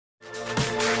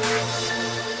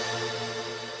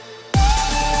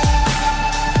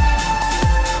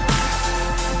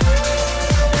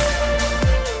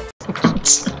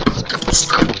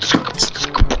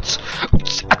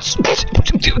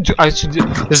I should.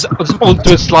 This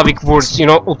ultimate Slavic words, you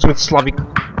know, ultimate Slavic.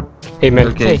 Hey man,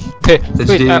 Okay. hey,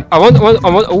 wait, I want,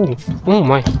 oh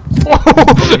my.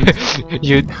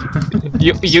 you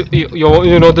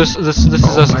know, this is a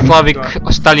Slavic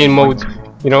Stalin mode,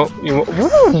 you know,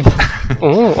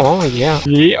 oh yeah,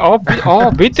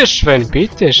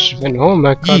 bitteschön, oh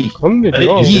my god, come with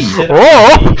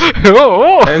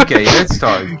Okay, let's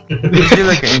start. Let's do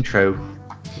like an intro.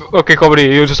 Okay, Comedy,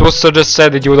 you just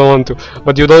said that you don't want to,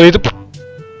 but you don't need to.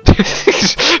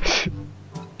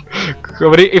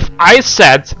 Comedy, if I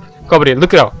said, Comedy,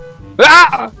 look it up.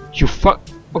 Ah! You fuck.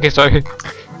 Okay, sorry.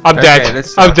 I'm dead.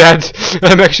 I'm dead.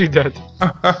 I'm actually dead.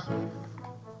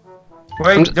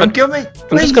 Wait, don't kill me.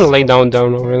 I'm just gonna lay down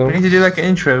over We there. need to do like an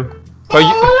intro.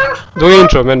 Oh, do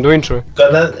intro, man. Do intro.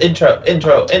 Gonna intro.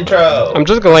 I'm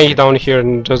just gonna lay down here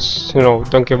and just, you know,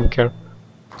 don't give a care.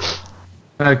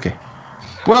 Okay.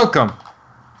 Welcome.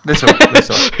 This one.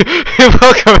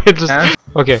 Welcome.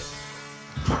 Okay.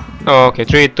 Oh, okay,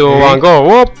 3, 2, 1, go!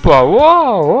 Whoa,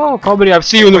 whoa! Comedy, I've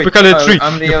seen you in the tree.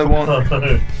 I'm the other one.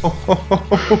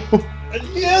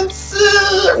 Yes!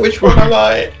 Which one am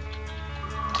I?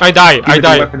 I die.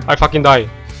 I fucking die.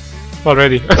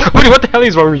 Already. Comedy, what the hell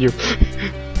is wrong with you?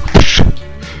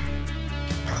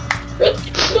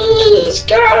 Please,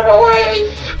 get out of the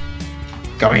way!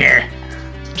 Come here.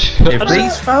 Hey,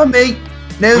 please follow me.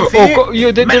 No fear. Oh,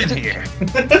 you did here.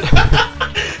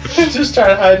 Just trying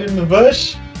to hide in the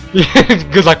bush.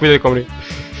 Good luck with it, Comedy.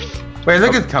 Wait,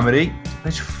 look at Comedy.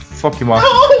 Let's fuck him off.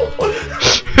 No!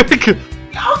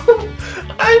 No!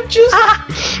 I'm just.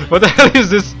 What the hell is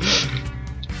this?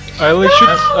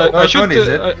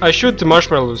 I shoot the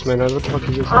marshmallows, man. What the fuck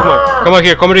is this? Come on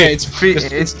here, Comedy. Yeah, it's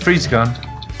freeze gun.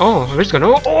 Oh, freeze gun.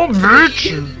 Oh,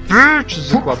 bitch,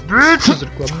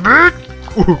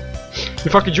 Ooh,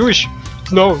 you're fucking Jewish.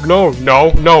 No. Who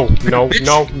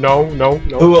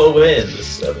will win,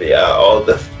 Serbia? All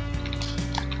the.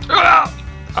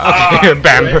 Okay,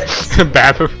 bam.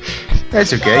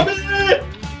 That's okay.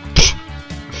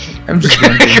 I'm just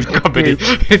going Comedy.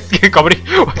 Comedy.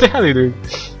 What the hell are you doing?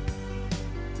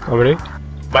 Comedy?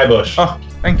 My bush. Oh,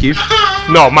 thank you.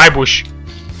 No, my bush.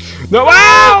 No,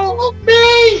 wow!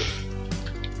 Me!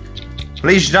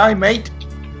 Please die, mate.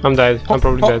 I'm dead. I'm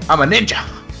probably dead. I'm a ninja.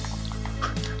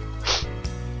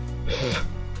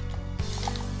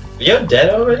 You're dead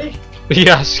already?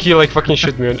 Yes, he like fucking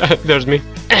shit me. There's me.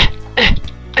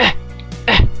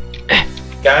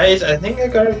 Guys, I think I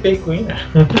got a big wiener.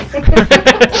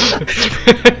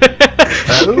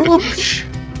 Oops.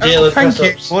 Yeah, let's Thank mess you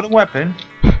up. for the weapon.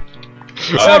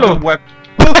 Son of a weapon.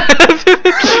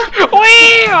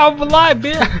 Wee! I'm alive,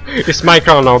 bitch! It's my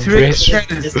crown now, bitch.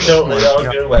 It's totally all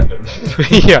good weapon.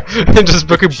 Yeah, just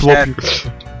fucking block you.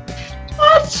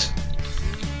 What?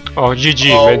 Oh,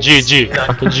 GG, Oh, man, GG.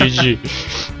 Fucking GG.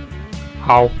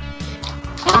 How?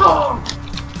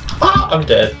 I'm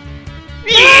dead.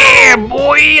 Yeah,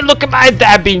 boy! Look at my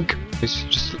dabbing! It's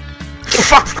just...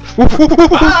 Fuck!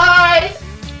 Bye!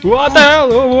 What the hell?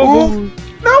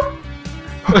 No!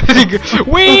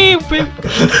 Wee!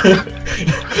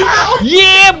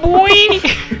 Yeah, boy!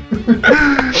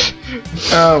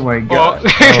 Oh my god.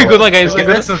 Good luck, guys. Okay,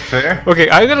 that's not fair. Okay,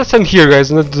 I'm gonna stand here, guys,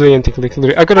 and not do anything.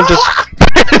 Like, I'm gonna just.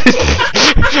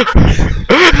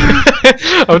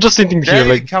 I'm just sitting here,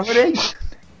 like. Comedy.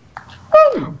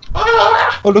 Oh,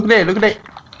 look at that.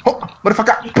 Oh,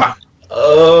 motherfucker.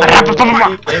 Oh,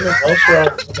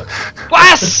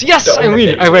 Yes! I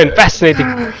win. Fascinating.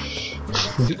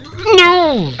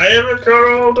 No! I haven't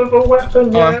got hold of a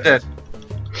weapon Oh, I'm yet. dead.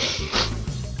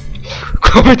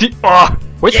 Comedy. Oh,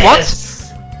 wait,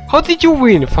 Yes! what? How did you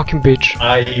win, fucking bitch?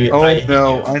 Oh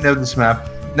no, I know this map.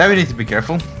 Now we need to be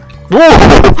careful.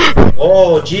 Whoa!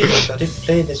 Oh, Jesus, I didn't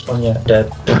play this one yet.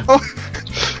 Dead.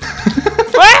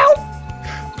 Wow!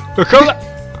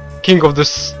 King of the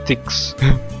Sticks.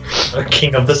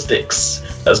 King of the Sticks.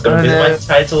 That's gonna be my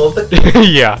title of the.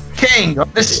 Yeah. King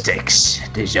of the Sticks.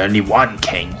 There's only one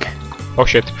king. Oh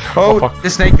shit. Oh, fuck. the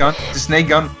snake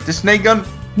gun.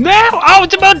 No! Oh,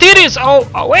 it's about titties! Oh,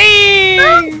 wait!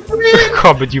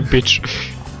 Come on, you bitch.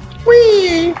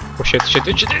 Whee! Oh shit. No!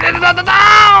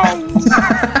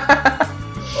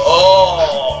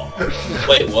 Oh!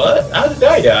 Wait, what? How did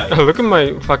I die? Look at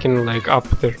my fucking leg up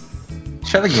there.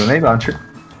 Shut the grenade launcher.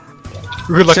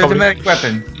 Good luck, Comedy. Automatic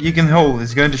weapon. You can hold.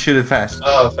 It's going to shoot it fast.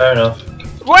 Oh, fair enough.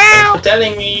 Wow! Thanks for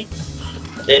telling me.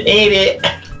 Didn't need it.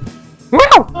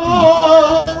 Wow!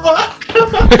 Oh!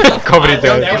 Comedy I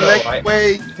don't there. know why.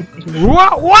 Wait.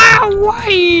 Wow!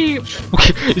 Why?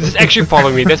 Okay, it's actually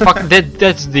following me.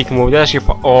 That's dick move. That's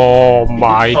actually. Oh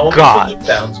my How many god.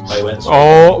 bounce I went so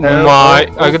Oh No, my!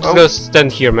 oh, I'm just gonna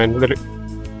stand here, man. Literally.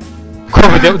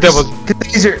 that was. Get the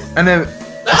laser and then.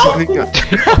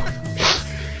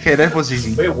 Okay, that was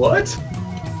easy. Wait, what?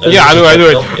 Yeah, I knew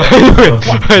it.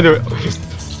 I knew it.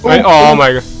 Oh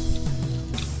my god.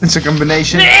 It's a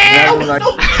combination. Me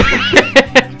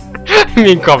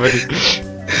and comedy.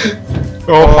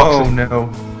 Oh no.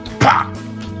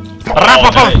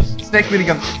 Nice. Snake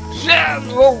minigun.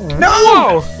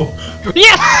 No!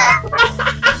 Yes!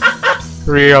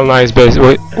 Real nice base.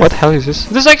 Wait, what the hell is this?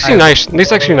 This is actually nice. This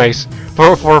is actually nice.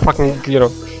 For fucking, you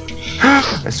know.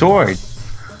 A sword.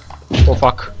 Oh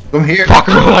fuck. Come here. Fuck.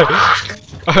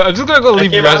 I'm just gonna go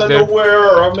leave you guys there.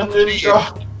 Nowhere. I'm a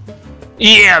ninja.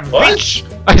 Yeah, What? bitch!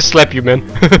 I slap you, man.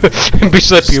 Bitch,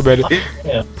 slap you, man.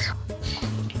 Yeah.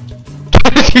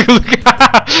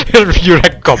 You're a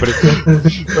comedy.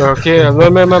 Okay,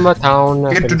 I'm in my town.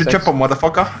 Get to the chopper,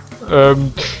 motherfucker.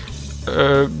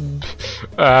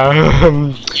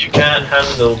 You can't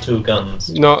handle 2 guns.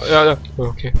 No,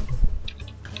 okay.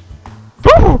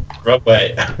 Wrong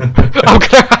way.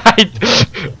 Okay.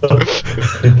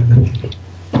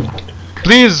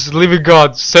 Please, living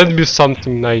God, send me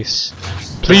something nice.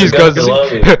 Please, God.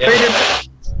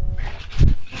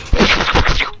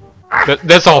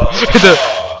 That's all.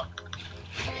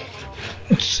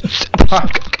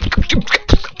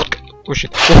 Oh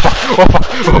shit! Oh fuck! Oh fuck!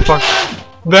 Oh fuck!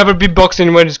 Never be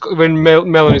boxing when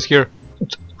Melon is here.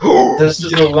 This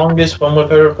is the longest one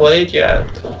we've ever played yet.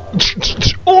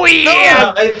 Oh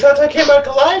yeah! No, I thought I came back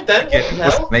alive then.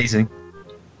 That's amazing.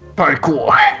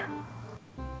 Parkour.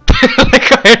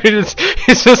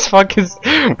 He's just fucking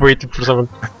waiting for someone.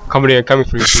 Come here, coming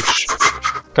for you, bitch.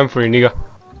 Come for you, nigga.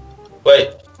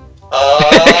 Wait.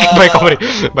 Bye, comedy.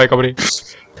 Bye, comedy.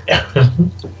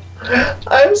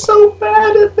 I'm so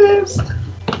bad at this.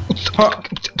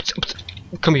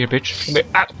 Come here, bitch. Come here.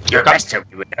 Your master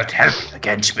will not help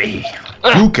against me.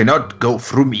 You cannot go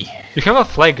through me. You have a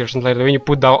flag or something like that when you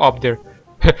put down up there.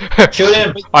 Kill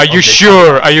him. Are you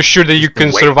sure? Are you sure that you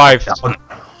can survive?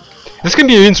 This can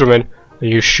be an intro, man. Are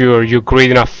you sure you're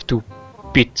great enough to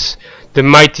beat the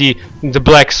mighty, the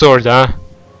black sword, huh?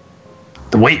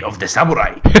 The way of the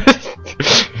samurai.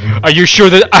 Are you sure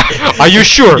that? Are you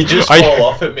sure? You just fall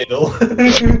off at middle.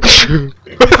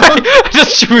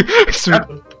 Just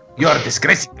You are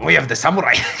disgracing the way of the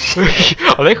samurai.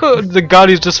 I like how the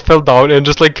gun just fell down and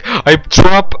just like I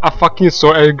threw up a fucking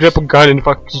sword and grab a gun and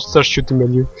fucking start shooting at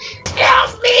you.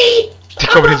 Help me!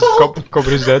 Cover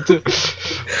is dead.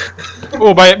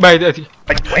 Oh my. The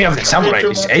way of the samurai,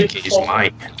 this AK is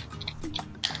mine.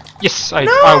 Yes, I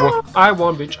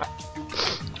won, bitch.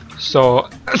 So.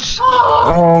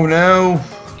 Oh no.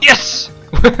 Yes.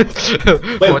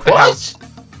 Wait, what the hell?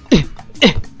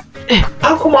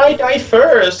 How come I die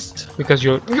first? Because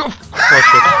you're. Oh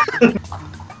shit.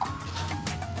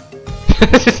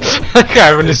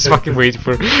 Everyone is fucking waiting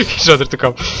for each other to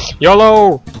come.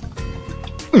 YOLO!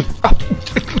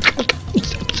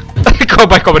 Go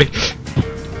by comedy.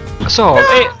 So,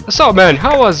 hey, so man,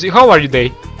 how are you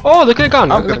day? Oh, look at the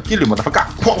gun. I'm gonna kill you, motherfucker.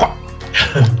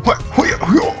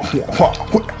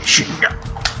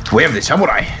 Way of the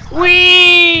samurai.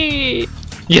 Wee!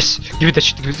 Yes, give it that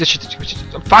shit, give it that shit.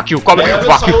 Fuck you, comedy.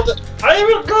 Fuck you. I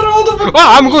haven't got all the. Oh,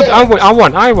 I'm good. I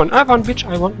won, bitch.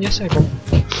 I won. Yes, I won.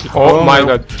 Oh my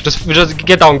god. Just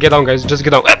get down, guys. Just get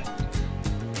down.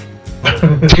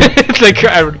 It's like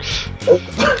Aaron.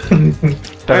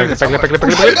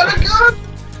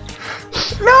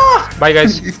 No! Bye,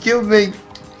 guys. It killed me.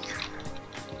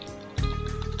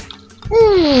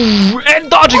 Ooh, and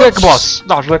dodging like a boss.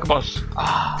 Dodging like a boss.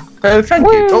 Thank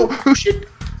you. Oh shit.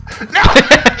 No!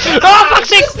 Oh, fuck's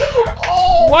sake!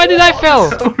 Why did I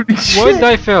fail? Why did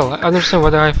I fail? I understand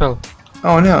why I fell.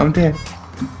 Oh no, I'm dead.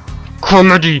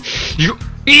 Comedy, you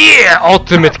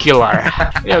ultimate killer.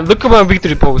 Yeah, look at my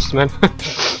victory post, man.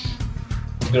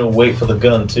 I'm gonna wait for the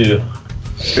gun too.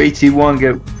 3, 2, 1,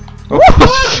 go.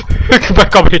 Goodbye,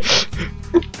 comedy.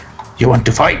 You want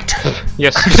to fight?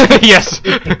 Yes, yes.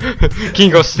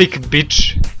 King of Stick,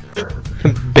 bitch.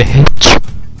 Bitch.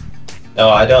 No,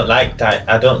 I don't like that.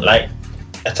 I don't like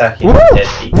attacking dead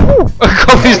people.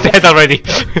 Comedy's dead already.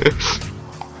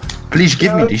 Please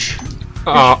give me this.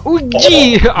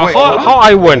 Gee, how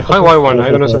I won? How I won?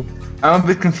 I don't know. I'm a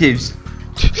bit confused.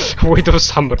 Wait for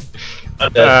someone.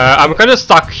 I'm kind of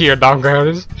stuck here now,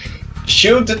 guys.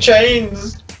 Shoot the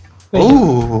chains.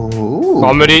 Ooh.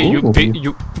 Comedy, you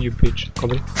bitch.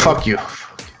 Comedy. Fuck you.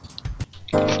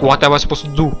 What am I supposed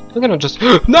to do? I'm gonna just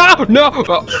no.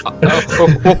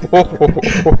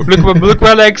 Look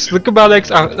my legs. Look at my legs.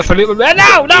 No.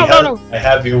 I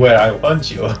have you where I want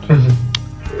you.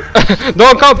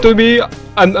 Don't come to me.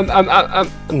 I'm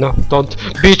no, don't,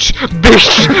 bitch,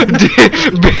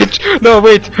 bitch. No,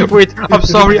 wait. I'm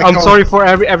sorry for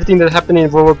everything that happened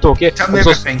in World War II. Okay. Tell me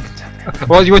everything.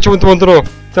 What you want to know?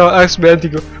 Ask me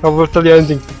anything. I will tell you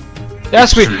anything.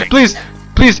 Ask me, please.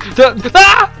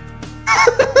 Ah!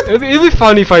 It'll be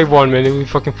funny if I won, man. It'll be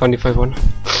fucking funny if I won.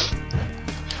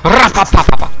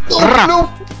 No!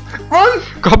 Run!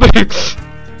 Come on.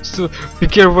 So, be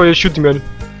careful when you're shooting, man.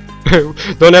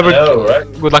 Don't ever. know, right?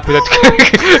 Good luck with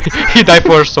that. He died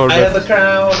for a sword. I have the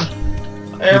crown.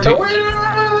 I am the winner.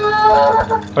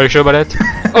 Are you sure about that?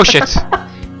 Oh shit.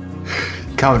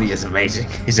 Comedy is amazing.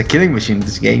 He's a killing machine in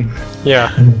this game.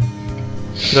 Yeah.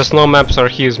 The snow maps are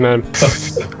his, man.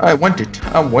 I want it.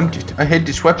 I hate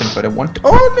this weapon, but I want it.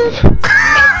 Oh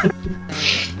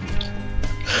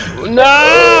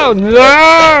no!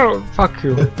 No! Fuck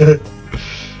you.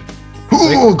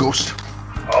 Oh, ghost.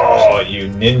 Oh, you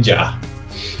ninja.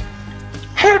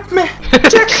 Help me!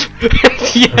 Jack!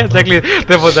 Yeah, exactly.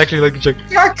 That was actually like Jack.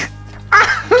 Jack!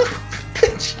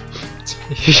 Bitch!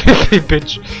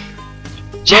 Bitch.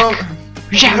 Jack!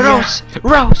 Yeah,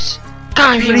 Rose!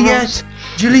 Come here, Rose!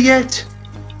 Juliet!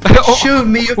 Oh, show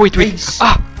me your face!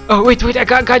 Wait, I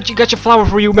got your flower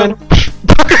for you, man.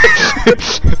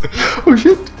 Oh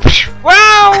shit!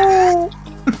 Wow!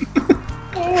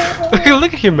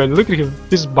 Look at him, man. Look at him.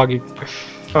 This is bugging.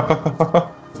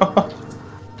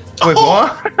 Wait, what?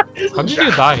 How did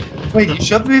you die? Wait, you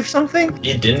shot me with something?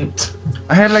 You didn't.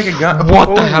 I had like a gun.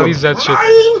 What the hell is that shit?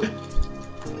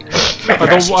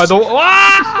 I don't.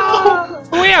 Ah!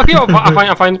 Oh yeah, okay,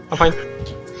 I'm fine.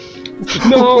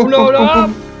 No.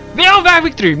 Yeah, my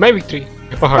victory.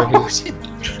 Oh shit!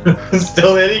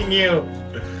 Still hitting you.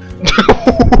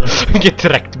 Get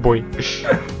wrecked, boy.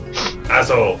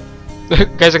 Asshole.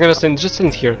 Guys, I'm gonna just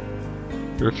stand here.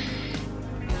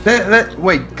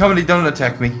 Wait, Comedy, don't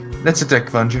attack me. Let's attack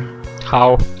Plunger.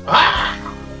 How?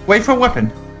 Wait for a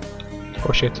weapon.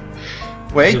 Oh shit.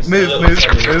 Wait, Just move.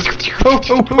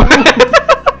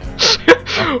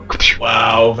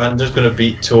 Wow, Vander's gonna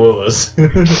beat two of us.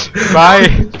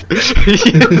 Bye.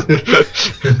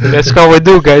 That's how we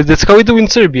do, guys. That's how we do in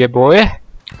Serbia, boy.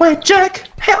 Wait, Jack,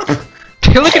 help!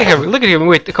 Look at him.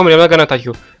 Wait, come on, I'm not gonna touch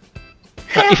you.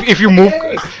 If you move,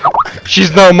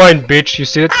 she's not mine, bitch. You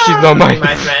see it? She's not mine.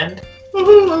 My friend.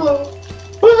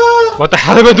 What the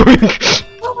hell am I doing?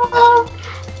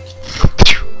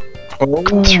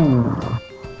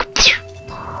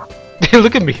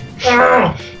 Look at me.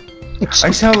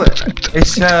 I saw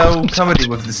Comedy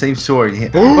with the same sword.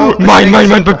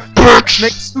 Mine, but birch.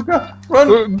 Next,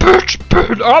 run! Birch.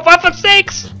 Oh, for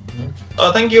sakes!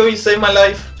 Oh, thank you. You saved my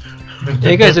life.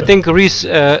 Hey guys, I think Reese.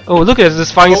 Oh, look at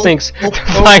this flying snakes.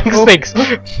 Flying snakes.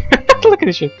 Look at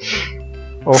this shit.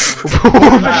 Oh.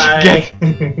 Bye.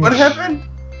 What happened?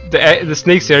 The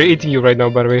snakes are eating you right now,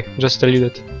 by the way. Just tell you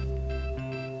that.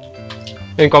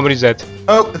 And Comedy's dead.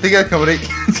 Oh, I think I Comedy.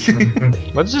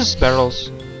 What is this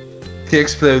barrels? They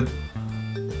explode.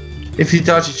 If you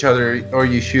touch each other or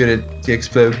you shoot it, they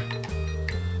explode.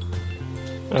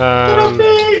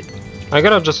 I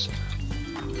gotta just.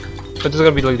 It's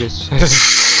gonna be like this.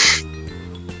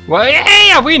 Well,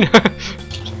 hey, I win!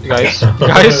 guys.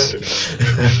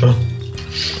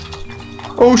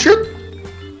 Oh shit!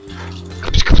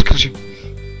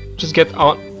 Just get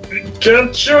on.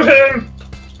 Can't shoot him.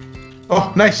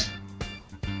 Oh, nice.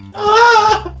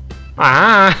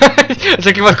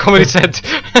 Exactly what Comedy said.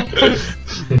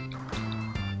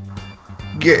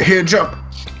 Get here, jump.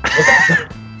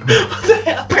 What the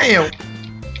hell? Bam!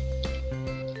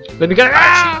 Let me get.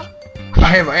 I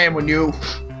have an aim on you.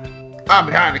 I'm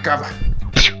behind the cover.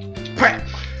 Bam!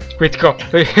 Wait, go.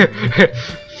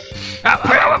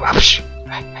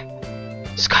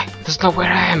 Sky, that's not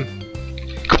where I am.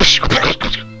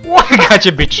 What?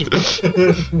 Gotcha, bitch.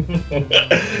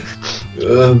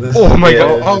 Oh my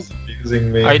god. Oh,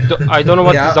 abusing me. I don't know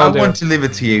what is down there. I want to leave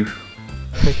it to you.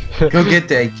 Go get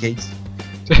the AKs.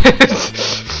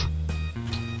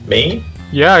 Me?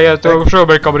 Yeah, show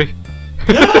my Comedy.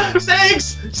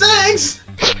 Thanks!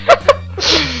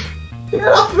 Get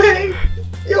off me!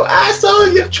 You asshole!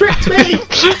 You tricked me!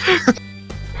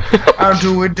 I'm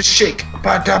doing the shake.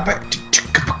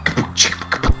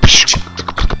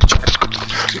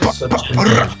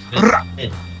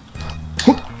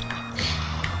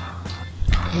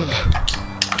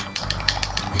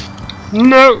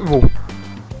 No!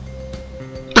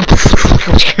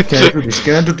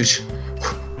 Can I do this?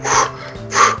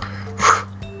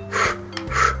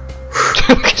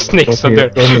 Look at snakes on there.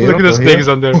 Look at the snakes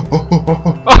on there.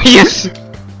 Oh yes!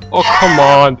 Oh come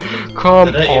on!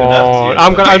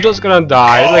 I'm just gonna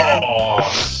die.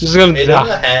 Like, just gonna die. On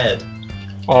the head.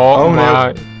 Oh, Oh, no.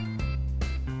 my.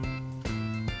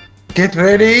 Get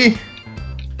ready!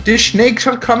 The snakes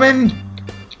are coming!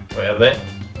 Where are they?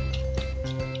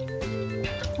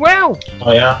 Wow!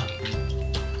 Oh yeah.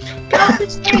 Get off me,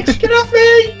 snakes! Get off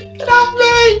me! Get off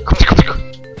me!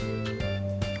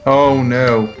 Oh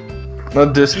no.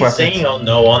 Not this He's weapon. saying oh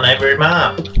no on every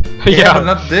map. Yeah, but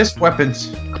not this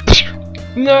weapons.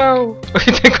 No!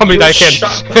 Come in, I can.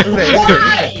 Shut the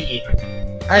Why?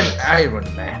 I'm Iron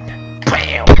Man.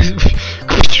 Bam!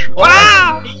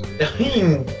 Ah!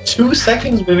 In 2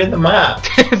 seconds within the map.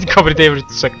 Cover it every 2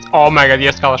 seconds. Oh my god,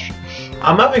 yes, Kalash.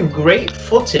 I'm having great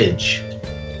footage.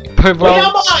 Well, Where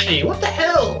am I? What the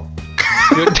hell?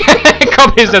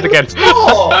 Cover is dead again.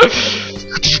 Oh!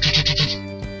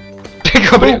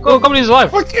 Cover is alive.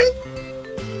 Fuck you!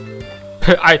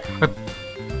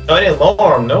 Not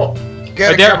anymore, no.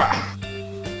 Get there. a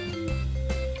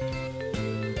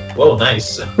Whoa,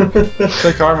 nice. It's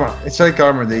like armor. It's like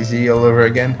armor, Daisy, all over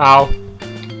again. Ow.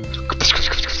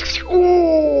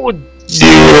 Ooh,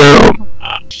 damn.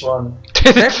 One.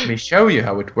 Let me show you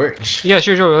how it works. Yeah,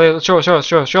 show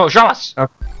us.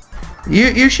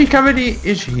 You see comedy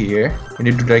is here, and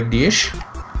you do like this.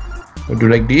 You do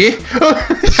like this.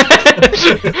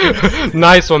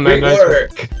 Nice one, man. Great Nice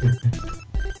work. one.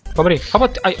 Comedy. How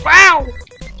about wow?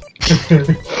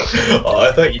 Oh,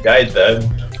 I thought you died then.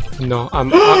 No, I'm.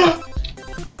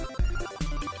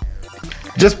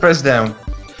 Just press down.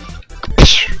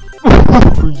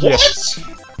 Yes.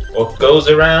 What goes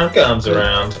around comes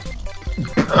around.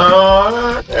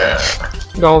 Oh, yeah.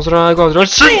 Goes right.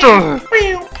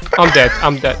 I'm dead.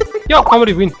 I'm dead. Yo,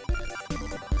 comedy win.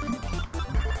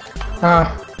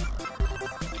 Ah,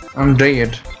 I'm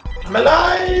dead. I'm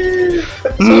alive!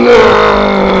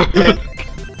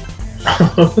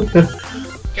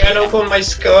 Can't open my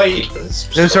Skype.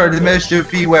 Those are the most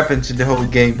OP weapons in the whole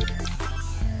game.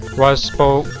 Was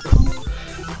for.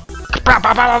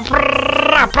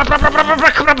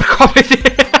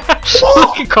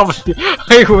 Comedy.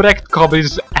 I wrecked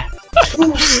Comedy's ass.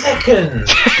 2 seconds!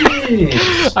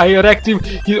 Jeez. I wrecked him.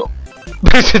 You.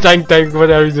 Thank, what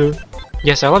are you doing?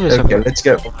 Yes, I love this. Okay, let's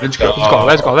go. Let's go.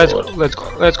 Let's go.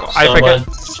 I Someone- forget.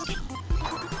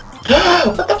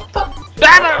 What the fuck?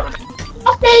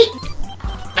 Off me!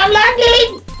 I'm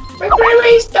lagging! My frame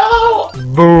is low!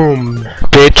 Boom.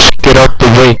 Bitch, get out the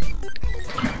way.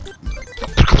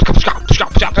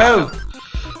 Oh!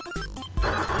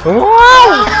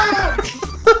 Wow.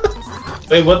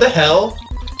 Wait, what the hell?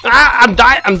 Ah, I'm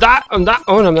dying.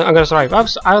 Oh, no, I'm gonna survive. I'm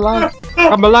alive.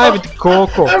 I'm alive with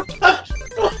Coco.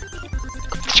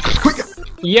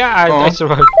 Yeah, I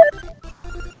survived.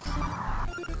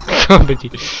 Comedy.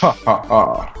 Ha ha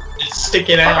ha. It's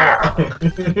sticking out!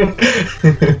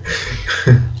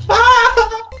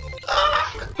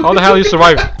 How the hell you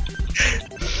survive?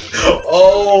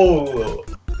 Oh!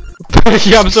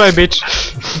 Yeah, I'm sorry, bitch.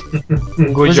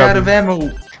 Good Was out of job.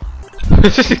 ammo.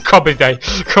 Comedy died.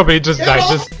 Comedy just died.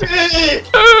 Just.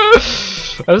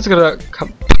 I'm just gonna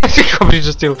come. Comedy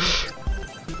just still.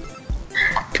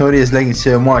 Cody is lagging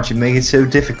so much, it makes it so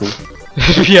difficult.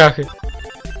 Yeah. Okay.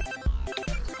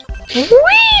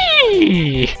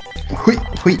 Whee! Hui,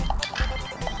 hui.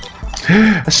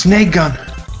 A snake gun.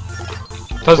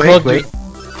 Does Wait, not wait.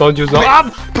 Don't use no. Ah!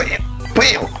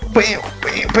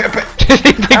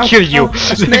 They kill you.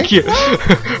 They kill.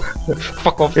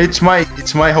 Fuck off. It's my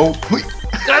hole. Hui.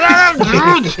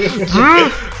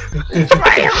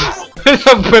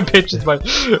 Bitch, it's mine.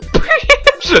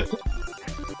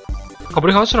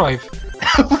 Comedy, how to survive?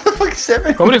 What the fuck is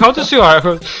happening? Comedy, how to survive?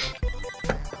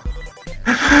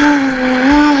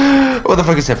 What the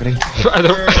fuck is happening? I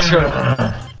don't.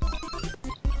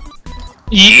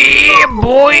 Yeah,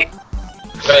 boy.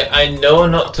 Right, I know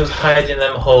not to hide in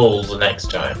them holes next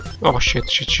time. Oh shit!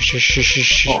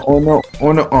 Oh no!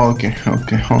 Oh no! Oh, okay.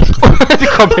 Comedy.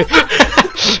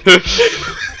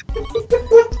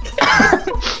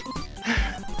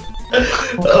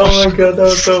 Oh my god, that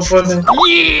was so funny.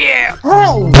 Yeah.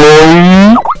 Oh!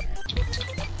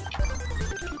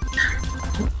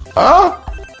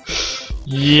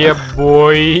 Yeah,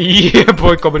 boy. Yeah,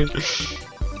 boy. Comedy.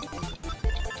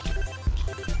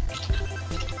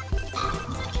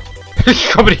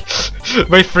 Comedy.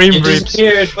 My frame You rips.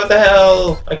 disappeared, what the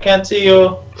hell? I can't see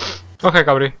you. Okay,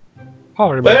 Comedy. How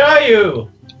are you? Where are you?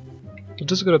 I'm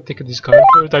just gonna take this gun.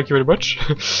 Thank you very much.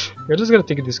 You're just gonna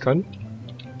take this gun.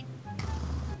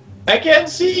 I can't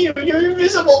see you, you're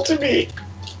invisible to me.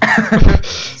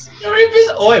 You're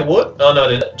invisible. Oh wait, what? Oh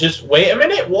no, just wait a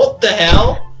minute, what the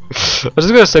hell? I'm just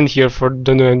gonna stand here for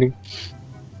the new ending.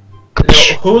 No,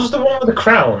 who's the one with the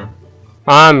crown?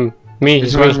 Me,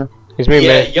 it's me. It's me,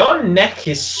 Yeah, man. your neck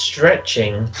is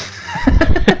stretching.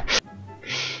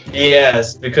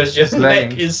 Yes, because your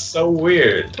neck is so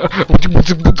weird.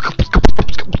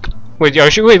 Wait, are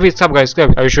you sure? Wait, stop, guys.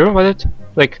 Are you sure about it?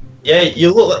 Like, Yeah,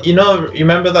 you look like, you know,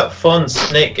 remember that fun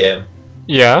snake game?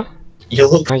 yeah. You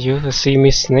look Are you see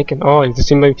me snake and oh, you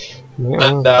see my.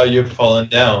 and now you're falling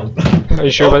down. Are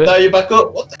you sure Oh, about now it? you're back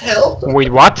up. What the hell?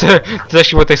 Wait, what? That's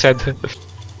actually what they said.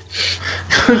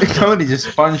 The comedy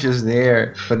just punches the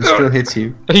air, but it still hits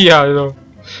you. Yeah, I know.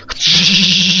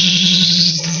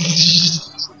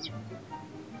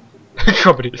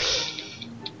 Comedy.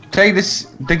 Take this,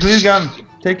 the glue gun.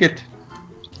 Take it.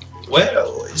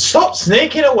 Well, stop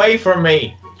sneaking away from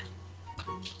me.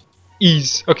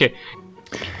 Ease. Okay.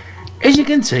 As you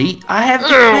can see, I have the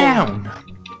crown.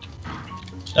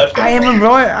 I am a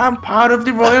royal. I'm part of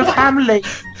the royal family.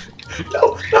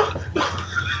 No, no, no.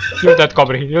 You're that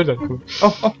comedy. You're that comedy.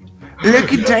 Oh,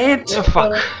 look at that. Oh,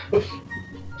 fuck.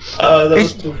 That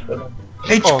was too funny.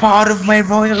 It's Oh. part of my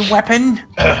royal weapon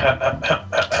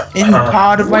and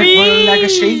part of my royal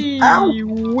legacy. Ow!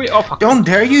 Oh, fuck. Don't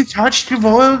dare you touch the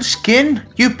royal skin,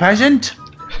 you peasant!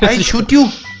 I shoot you,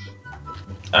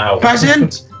 Ow.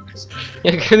 peasant!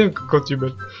 Yeah, I can't cut you,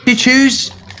 man. You choose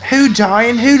who die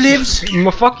and who lives.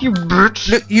 Fuck you, bitch.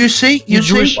 Look, you see, you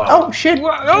see. Jewish- Oh shit!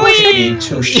 Oh, Being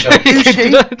too sharp. You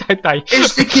see? I die.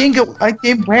 It's the king. I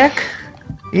came back.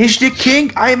 It's the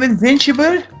king. I am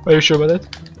invincible. Are you sure about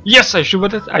that? Yes, I'm sure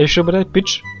about that. Are you sure about that,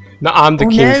 bitch? No, I'm the Oh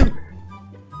king. no!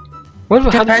 What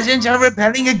The the peasants are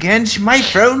rebelling against my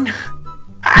throne.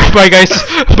 Bye, guys.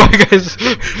 Bye, guys.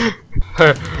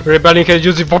 Rebelling can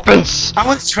use the weapons. I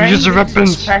was trained Use the in the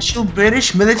weapons. special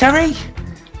British military.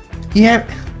 Yeah.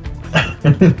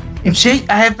 You see,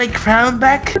 I have my crown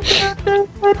back.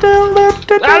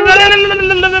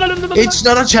 It's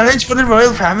not a challenge for the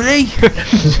royal family. Shut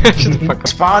the fuck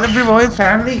It's part of the royal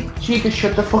family. Chica,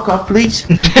 shut the fuck up, please.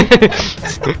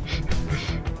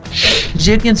 As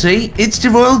you can see, it's the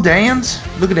royal dance.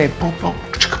 Look at that. Boom, boom,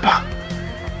 chicka, bah.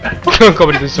 up.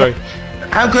 Comedy destroy.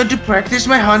 I'm going to practice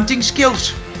my hunting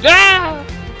skills. Ah!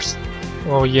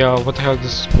 Oh yeah, what the hell is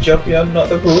this? Job, you're not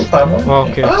the rule family. Oh,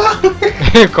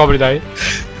 okay. Comedy die.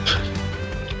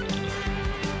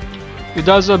 It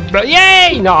does a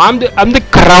yay! No, I'm the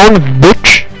crown,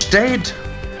 bitch. Dead.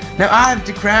 Now I have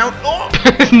the crown. Oh,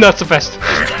 Not so fast.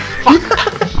 Fuck.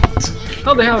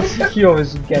 How the hell is he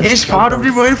always get? it's part of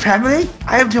the royal family.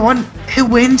 I am the one who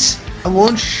wins. I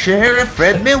won't share a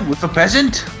bread meal with a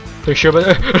peasant. Are you sure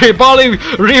about rebelling?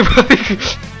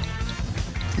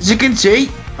 As you can see.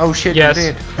 Oh shit, Yes.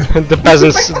 you're dead. The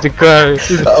peasants,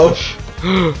 the Oh.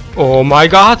 oh my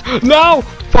god! No!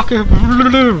 Fucking.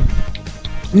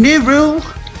 New rule.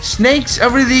 Snakes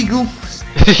are illegal.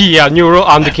 Yeah, new rule.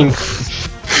 I'm the king.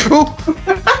 Oh.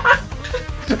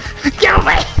 Get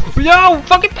away! No,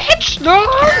 fucking bitch! No!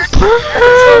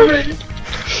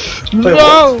 Wait,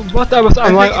 No! What I was?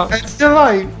 I'm like. It's still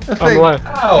alive. I I'm think. like.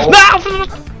 Ow. No!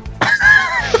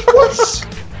 What?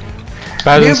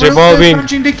 Peasants New rule, revolving.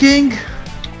 punching the king.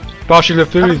 Partially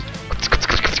furious.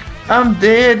 I'm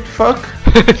dead. Fuck.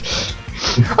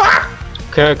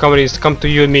 Okay, comedies, come to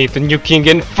you and me, the new king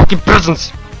and fucking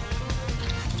presents.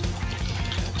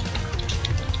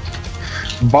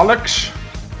 Bollocks.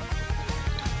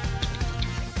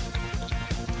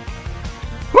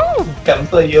 Woo! Come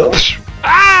for you.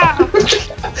 Ah!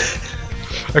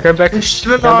 Okay, back. He's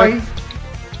still Come back. alive.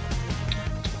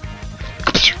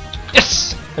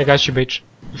 Yes! I got you, bitch.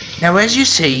 Now, as you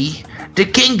see, the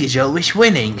king is always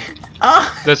winning. Ah.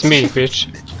 That's me, bitch.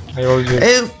 I always win.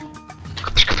 Oh.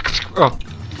 Oh.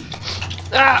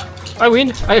 Ah! I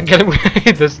win! I get win.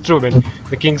 That's true, man.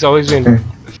 The kings always win.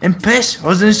 And Piss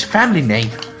wasn't his family name.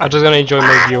 I'm just gonna enjoy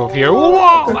my view of here.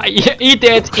 Whoa! Eat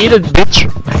it, bitch!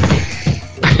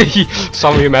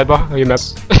 Some of you mad, bro? Are you mad?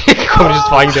 I'm just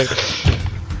flying there.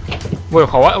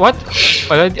 Wait, what?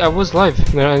 I was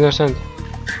live. No, I understand.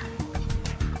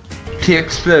 He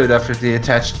exploded after they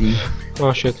attached you.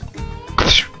 Oh shit.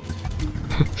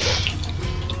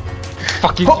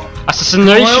 Fucking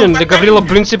assassination! The Gavrilo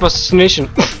Princip assassination!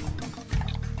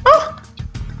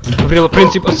 Gavrilo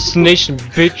Princip assassination,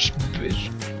 bitch!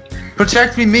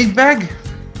 Protect me, meatbag.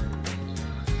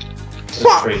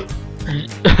 Straight.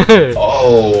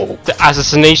 Oh. The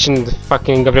assassination, the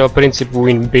fucking Gavrilo Princip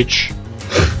win, bitch.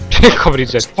 Comedy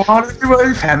said. Part of the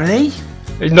royal family.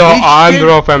 No, I'm the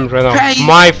royal family right now. Pay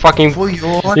My fucking. For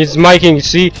your. It's my king. You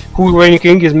see, who reigning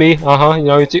king is me. You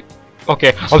know it's.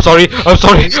 Okay, I'm sorry. I'm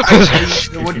sorry.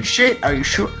 What shit? Are you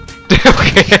sure?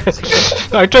 Okay.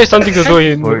 I try something to do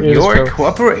in For this your film.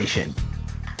 cooperation.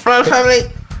 Royal family.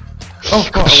 Oh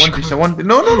god, I want this. I want.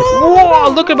 No, no, no. Whoa!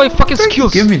 Look at my fucking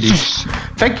skills. Give me this.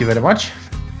 Thank you very much.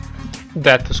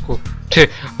 That was cool.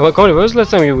 Well, Cody, when was the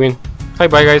last time you win? Hi,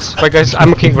 bye guys. Bye guys.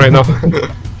 I'm a king right now.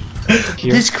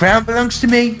 Here. This crown belongs to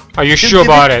me. Are you sure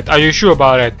about it? Are you sure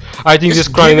about it? I think this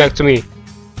crown belongs to me.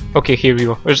 Okay, here we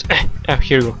go. Here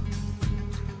we go.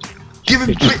 Give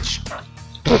him Twitch.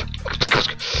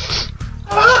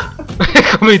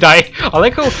 Comedy die. I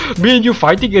like how me and you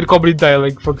fighting and comedy die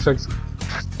like fuck sucks.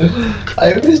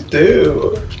 I always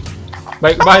do.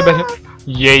 Bye.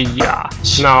 Yeah.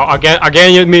 Now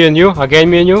again me and you. Again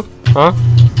me and you. Huh?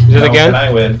 Is it again? Can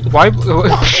I win? Why?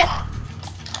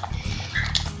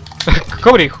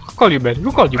 Comedy, who called you man?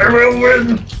 Who called you man? I will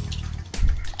win.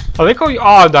 I like how you. Oh,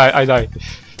 I died.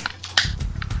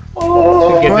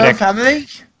 Oh, Get Royal wrecked. family.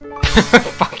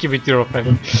 Fuck you with your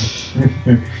family.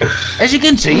 As you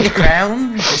can see, the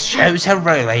crown just shows how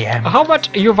royal I am. How much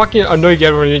you fucking annoying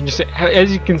everyone and you say,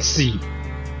 as you can see.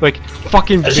 Like,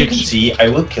 fucking as bitch. you can see, I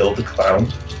will kill the clown.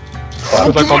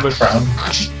 With my combat. Crown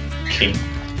king.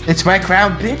 It's my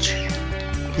crown, bitch.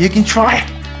 You can try.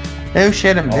 Oh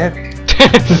shit, I'm dead.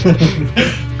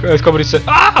 As comedy said,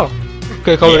 oh!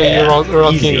 Okay, comedy, Yeah, you're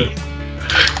all easy. king.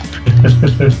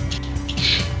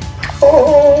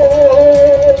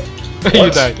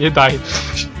 You died.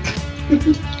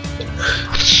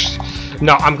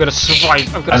 No, I'm gonna survive.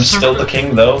 I'm still the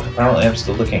king though. Apparently I'm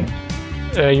still the king.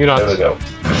 You're not. There we go.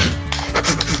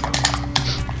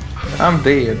 I'm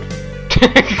dead.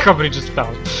 Comedy just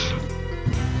fell.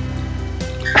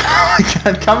 I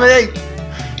can't come in.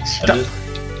 Stop.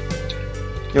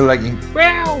 You're lagging.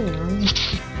 Well,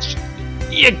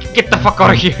 yeah, get the fuck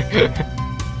out of here.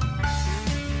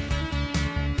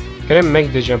 Can I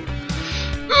make the jump?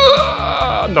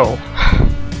 No.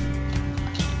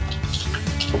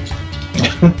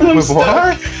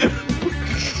 What?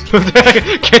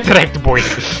 Get wrecked, boy.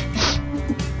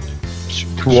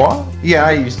 What? Yeah,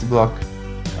 I used to block.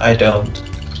 I don't.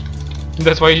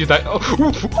 That's why you died. Oh,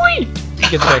 whee!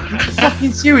 Get wrecked.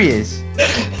 Fucking serious.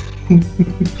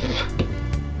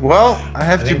 Well, I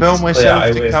have to bow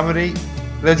myself to comedy.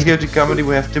 Let's go to comedy.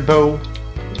 We have to bow.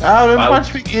 Oh, don't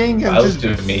punch me, king. I was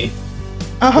doing me.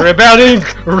 Oh. Rebelling!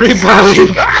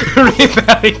 Rebelling!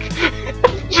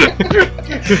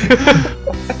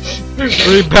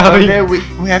 Rebelling! No,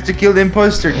 we have to kill the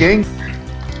imposter, king.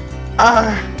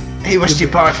 He was too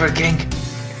powerful, king.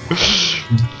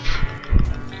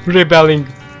 Rebelling.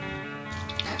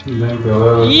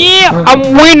 Yeah, I'm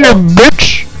winning,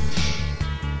 bitch!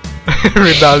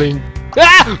 Rebelling.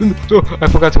 Ah! Oh, I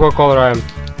forgot what color I am.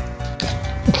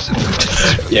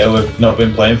 Yeah, we've not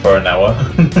been playing for an hour.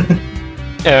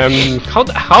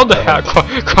 How the hell?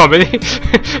 Comedy?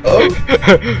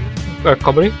 Oh.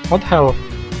 Comedy? What the hell?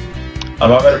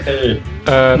 I'm over here.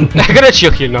 I'm gonna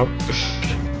chill here now.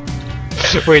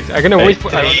 Wait, I'm gonna wait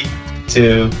for. 3,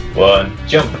 2, 1,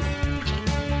 jump!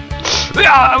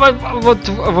 Yeah, I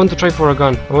want to try for a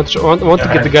gun. I want to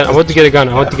get the gun. I want to get a gun.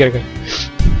 I want to get a gun.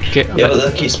 Okay. Yeah, but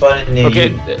they'll keep spawning near Okay.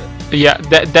 you. Yeah,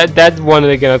 that one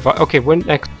again. Okay, when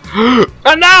next?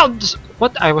 And now,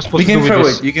 what I was supposed to do with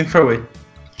this? You can throw it.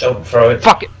 Don't throw it.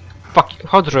 Fuck it. Fuck it.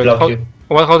 How to throw it? Block you.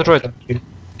 How to throw it?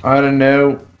 I don't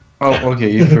know. Oh, okay,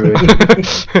 you threw it.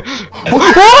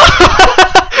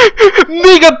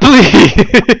 Mega please!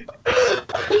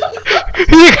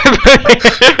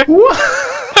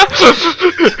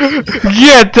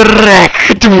 Get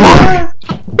wrecked!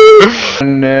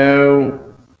 No.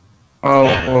 Oh,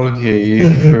 okay, you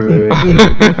threw it.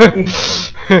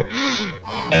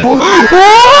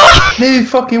 No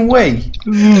fucking way.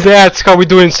 That's how we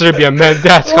do in Serbia, man.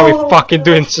 That's how we fucking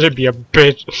do in Serbia,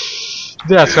 bitch.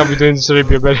 That's how we do in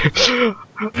Serbia, man.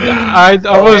 I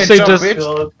want to say just.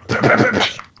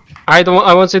 I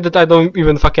want to say that I don't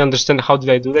even fucking understand how did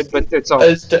I do that, but it's all.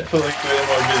 It's definitely doing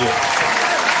my video.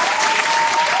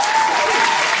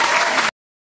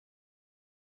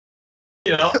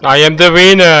 You know? I am the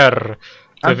winner.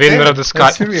 The I'm winner dead. of the sky.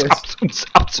 I'm serious.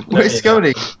 Where's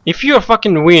Cody? If you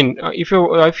fucking win, if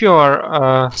you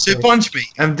are So punch me.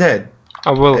 I'm dead.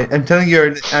 I will. I'm telling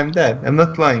you, I'm dead. I'm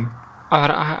not lying.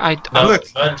 No, Look.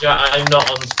 Manja, I'm not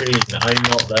on screen. I'm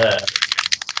not there.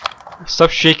 Stop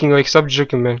shaking, like stop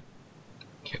joking, man.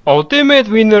 Ultimate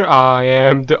winner, I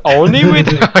am the only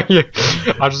winner.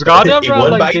 I just got it right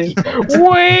like this.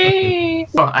 Wait.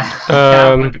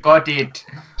 Got it.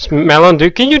 Melon,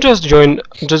 can you just join?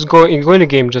 Just go in the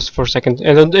game just for a second,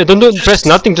 and don't press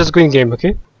nothing. Just go in game,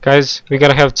 okay? Guys, we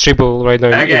gotta have triple right now.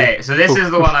 Okay, so this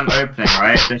is the one I'm opening,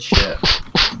 right? This shit.